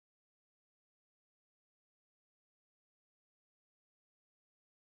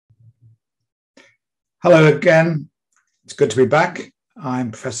Hello again. It's good to be back. I'm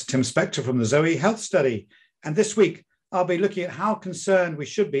Professor Tim Spector from the ZOE Health Study. And this week, I'll be looking at how concerned we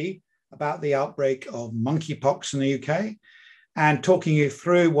should be about the outbreak of monkeypox in the UK and talking you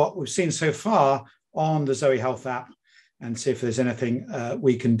through what we've seen so far on the ZOE Health app and see if there's anything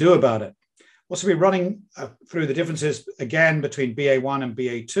we can do about it. Also be running through the differences again between BA.1 and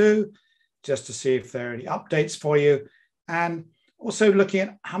BA.2, just to see if there are any updates for you. And also looking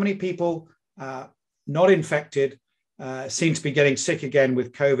at how many people not infected seem to be getting sick again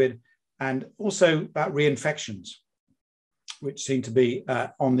with COVID, and also about reinfections, which seem to be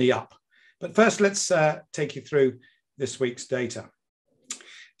on the up. But first, let's take you through this week's data.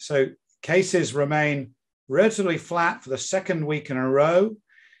 So cases remain relatively flat for the second week in a row.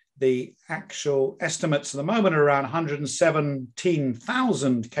 The actual estimates at the moment are around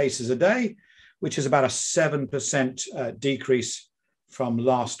 117,000 cases a day, which is about a 7% decrease from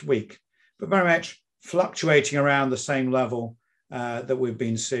last week, but very much fluctuating around the same level that we've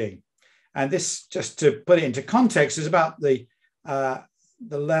been seeing. And this, just to put it into context, is about the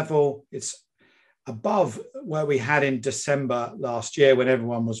level. It's above where we had in December last year when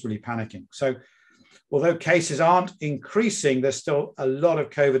everyone was really panicking. So although cases aren't increasing, there's still a lot of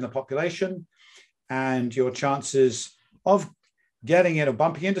COVID in the population, and your chances of getting it or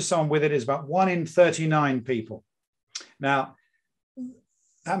bumping into someone with it is about 1 in 39 people. Now,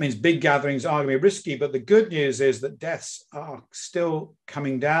 that means big gatherings are going to be risky, but the good news is that deaths are still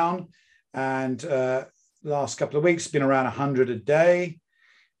coming down. And last couple of weeks, been around 100 a day,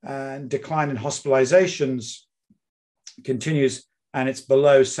 and decline in hospitalizations continues, and it's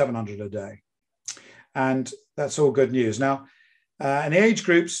below 700 a day. And that's all good news. Now, in the age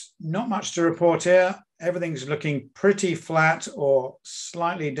groups, not much to report here. Everything's looking pretty flat or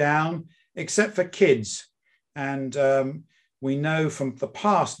slightly down, except for kids. And we know from the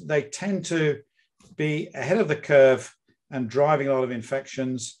past they tend to be ahead of the curve and driving a lot of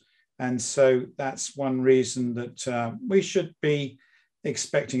infections. And so that's one reason that we should be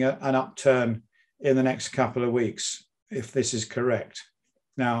expecting an upturn in the next couple of weeks, if this is correct.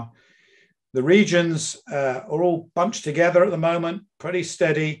 Now, the regions are all bunched together at the moment, pretty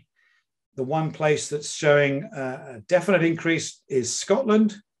steady. The one place that's showing a definite increase is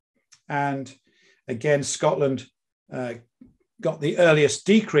Scotland. And again, Scotland got the earliest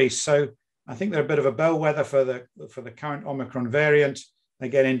decrease. So I think they're a bit of a bellwether for the current Omicron variant,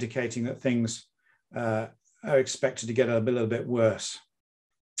 again, indicating that things are expected to get a little bit worse.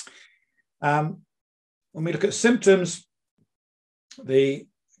 When we look at symptoms, the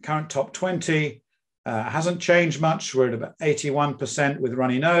current top 20 hasn't changed much. We're at about 81% with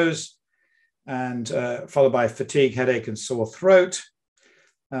runny nose, and followed by fatigue, headache, and sore throat.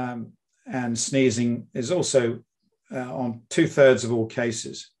 And sneezing is also on 2/3 of all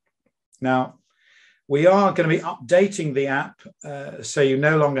cases. Now, we are going to be updating the app so you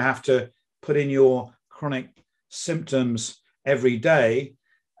no longer have to put in your chronic symptoms every day.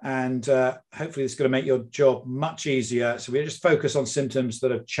 And hopefully it's going to make your job much easier. So we just focus on symptoms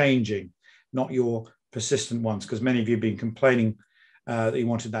that are changing, not your persistent ones, because many of you have been complaining that you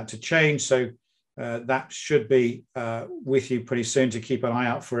wanted that to change. So that should be with you pretty soon to keep an eye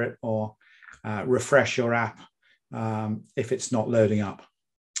out for it, or refresh your app if it's not loading up.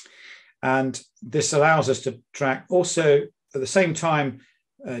 And this allows us to track also at the same time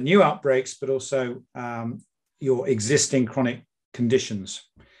new outbreaks, but also your existing chronic conditions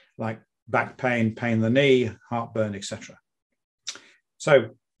like back pain, pain in the knee, heartburn, etc.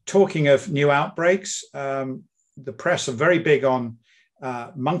 So talking of new outbreaks, the press are very big on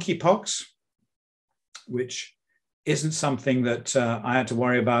monkeypox, which isn't something that I had to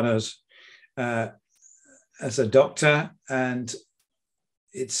worry about as a doctor, and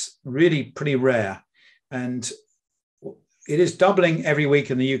it's really pretty rare. And it is doubling every week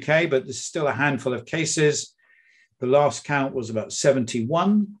in the UK, but there's still a handful of cases. The last count was about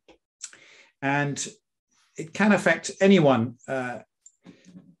 71, and it can affect anyone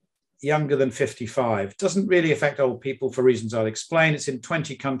younger than 55. It doesn't really affect old people for reasons I'll explain. It's in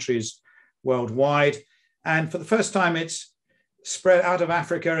 20 countries worldwide. And for the first time, it's spread out of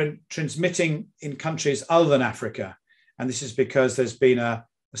Africa and transmitting in countries other than Africa. And this is because there's been a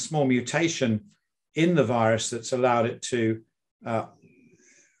small mutation in the virus that's allowed it to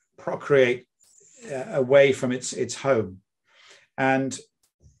procreate away from its home. And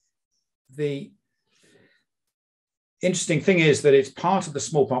the interesting thing is that it's part of the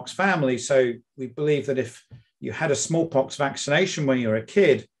smallpox family. So we believe that if you had a smallpox vaccination when you were a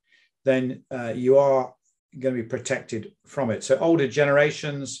kid, then you are going to be protected from it. So older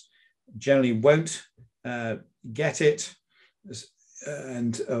generations generally won't get it.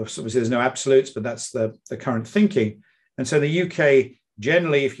 obviously there's no absolutes, but that's the current thinking. And so the UK,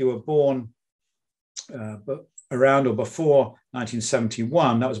 generally, if you were born around or before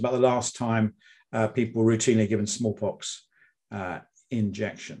 1971, that was about the last time people were routinely given smallpox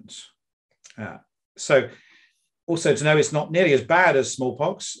injections. So also to know, it's not nearly as bad as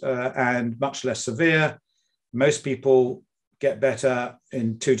smallpox and much less severe. Most people get better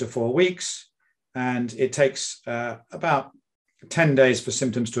in 2 to 4 weeks, and it takes about 10 days for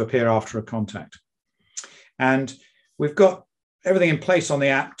symptoms to appear after a contact. And we've got everything in place on the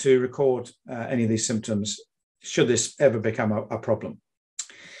app to record any of these symptoms, should this ever become a problem.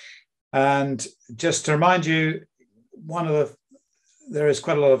 And just to remind you, there is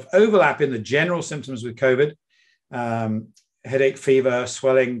quite a lot of overlap in the general symptoms with COVID: headache, fever,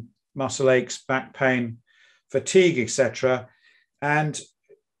 swelling, muscle aches, back pain, fatigue, etc. And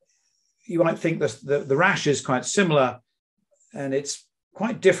you might think the rash is quite similar, and it's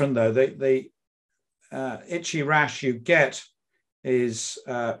quite different though. The itchy rash you get is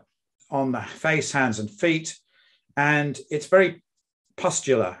on the face, hands, and feet, and it's very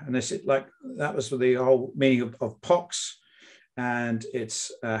pustular. And this, like, that was the whole meaning of pox, and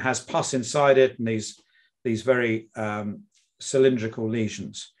it's has pus inside it, and these very cylindrical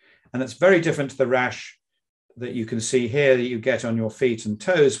lesions. And it's very different to the rash that you can see here that you get on your feet and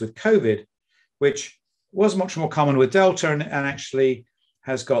toes with COVID, which was much more common with Delta and actually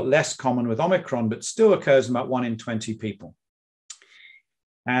has got less common with Omicron, but still occurs in about 1 in 20 people.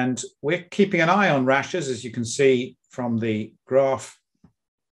 And we're keeping an eye on rashes, as you can see from the graph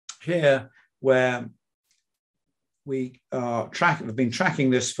here, where we have been tracking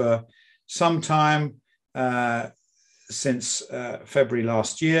this for some time, since February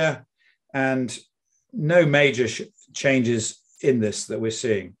last year, and no major changes in this that we're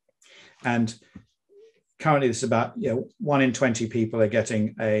seeing. And currently it's about 1 in 20 people are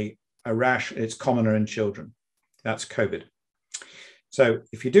getting a rash. It's commoner in children. That's COVID. So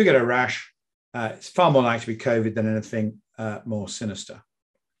if you do get a rash, it's far more likely to be COVID than anything more sinister.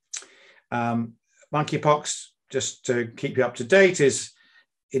 Monkeypox, just to keep you up to date, is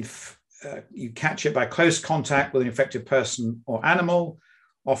you catch it by close contact with an infected person or animal.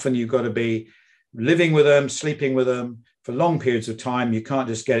 Often you've got to be living with them, sleeping with them for long periods of time. You can't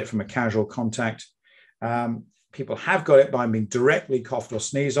just get it from a casual contact. People have got it by being directly coughed or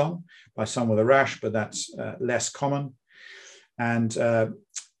sneezed on by someone with a rash, but that's less common. And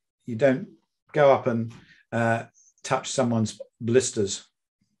you don't go up and touch someone's blisters,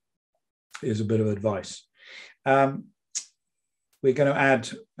 is a bit of advice. We're going to add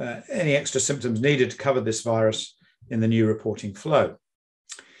any extra symptoms needed to cover this virus in the new reporting flow.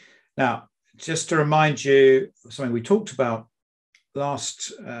 Now, just to remind you, something we talked about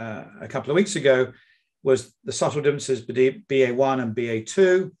a couple of weeks ago was the subtle differences between BA.1 and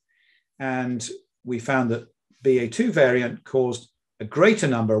BA.2. And we found that BA.2 variant caused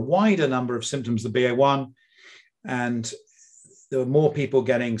a wider number of symptoms than BA.1. And there were more people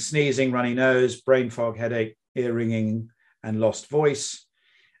getting sneezing, runny nose, brain fog, headache, ear ringing, and lost voice,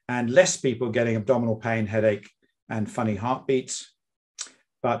 and less people getting abdominal pain, headache, and funny heartbeats.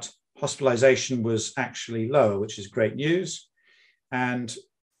 But hospitalization was actually lower, which is great news. And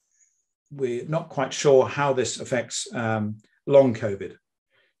we're not quite sure how this affects long COVID.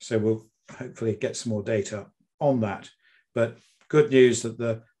 So we'll hopefully get some more data on that. But good news that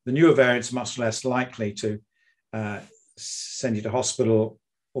the newer variants are much less likely to send you to hospital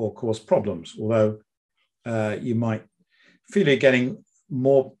or cause problems, although you might feel you're getting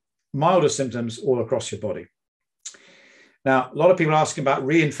more milder symptoms all across your body. Now, a lot of people are asking about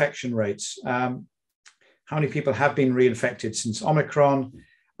reinfection rates. How many people have been reinfected since Omicron?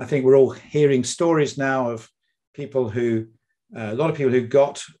 I think we're all hearing stories now of people a lot of people who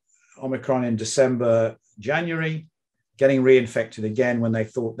got Omicron in December, January, getting reinfected again when they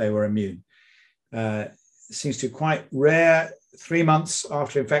thought they were immune. It seems to be quite rare 3 months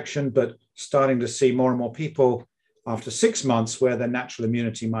after infection, but starting to see more and more people after 6 months where their natural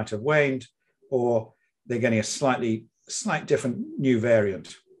immunity might have waned, or they're getting a slight different new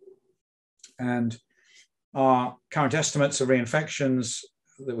variant. And our current estimates of reinfections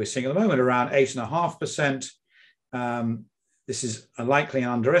that we're seeing at the moment are around 8.5%. This is a likely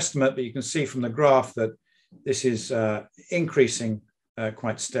underestimate, but you can see from the graph that this is increasing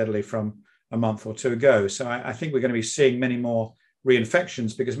quite steadily from a month or two ago. So I think we're going to be seeing many more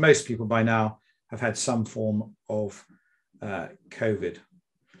reinfections because most people by now have had some form of COVID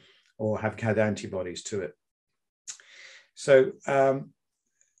or have had antibodies to it. So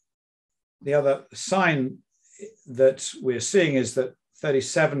the other sign that we're seeing is that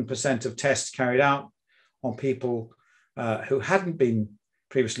 37% of tests carried out on people who hadn't been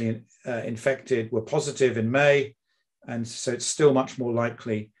previously infected were positive in May. And so it's still much more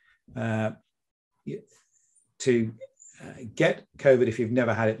likely to get COVID if you've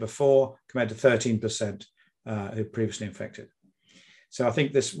never had it before, compared to 13% who previously infected. So I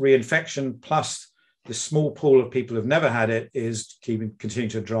think this reinfection plus the small pool of people who've never had it is continuing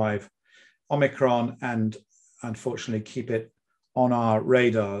to drive Omicron and unfortunately keep it on our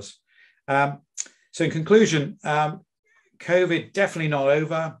radars. So in conclusion, COVID definitely not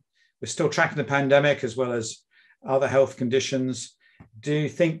over. We're still tracking the pandemic as well as other health conditions. Do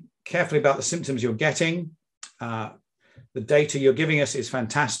think carefully about the symptoms you're getting. The data you're giving us is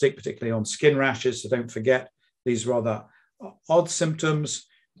fantastic, particularly on skin rashes. So don't forget these rather odd symptoms,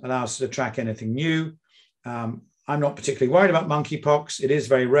 allow us to track anything new. I'm not particularly worried about monkeypox. It is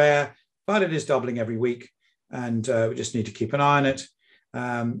very rare, but it is doubling every week. And we just need to keep an eye on it.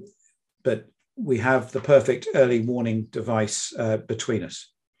 But we have the perfect early warning device between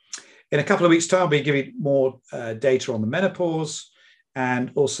us. In a couple of weeks' time, I'll be giving more data on the menopause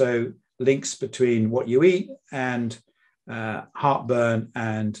and also links between what you eat and heartburn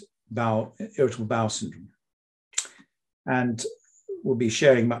and irritable bowel syndrome. And we'll be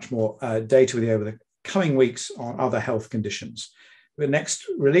sharing much more data with you over the coming weeks on other health conditions. The next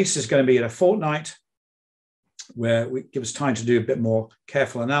release is going to be in a fortnight, where it gives us time to do a bit more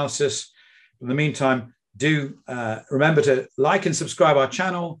careful analysis. In the meantime, do remember to like and subscribe our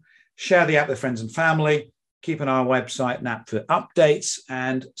channel, share the app with friends and family, keep an eye on our website and app for updates,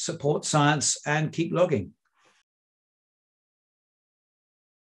 and support science and keep logging.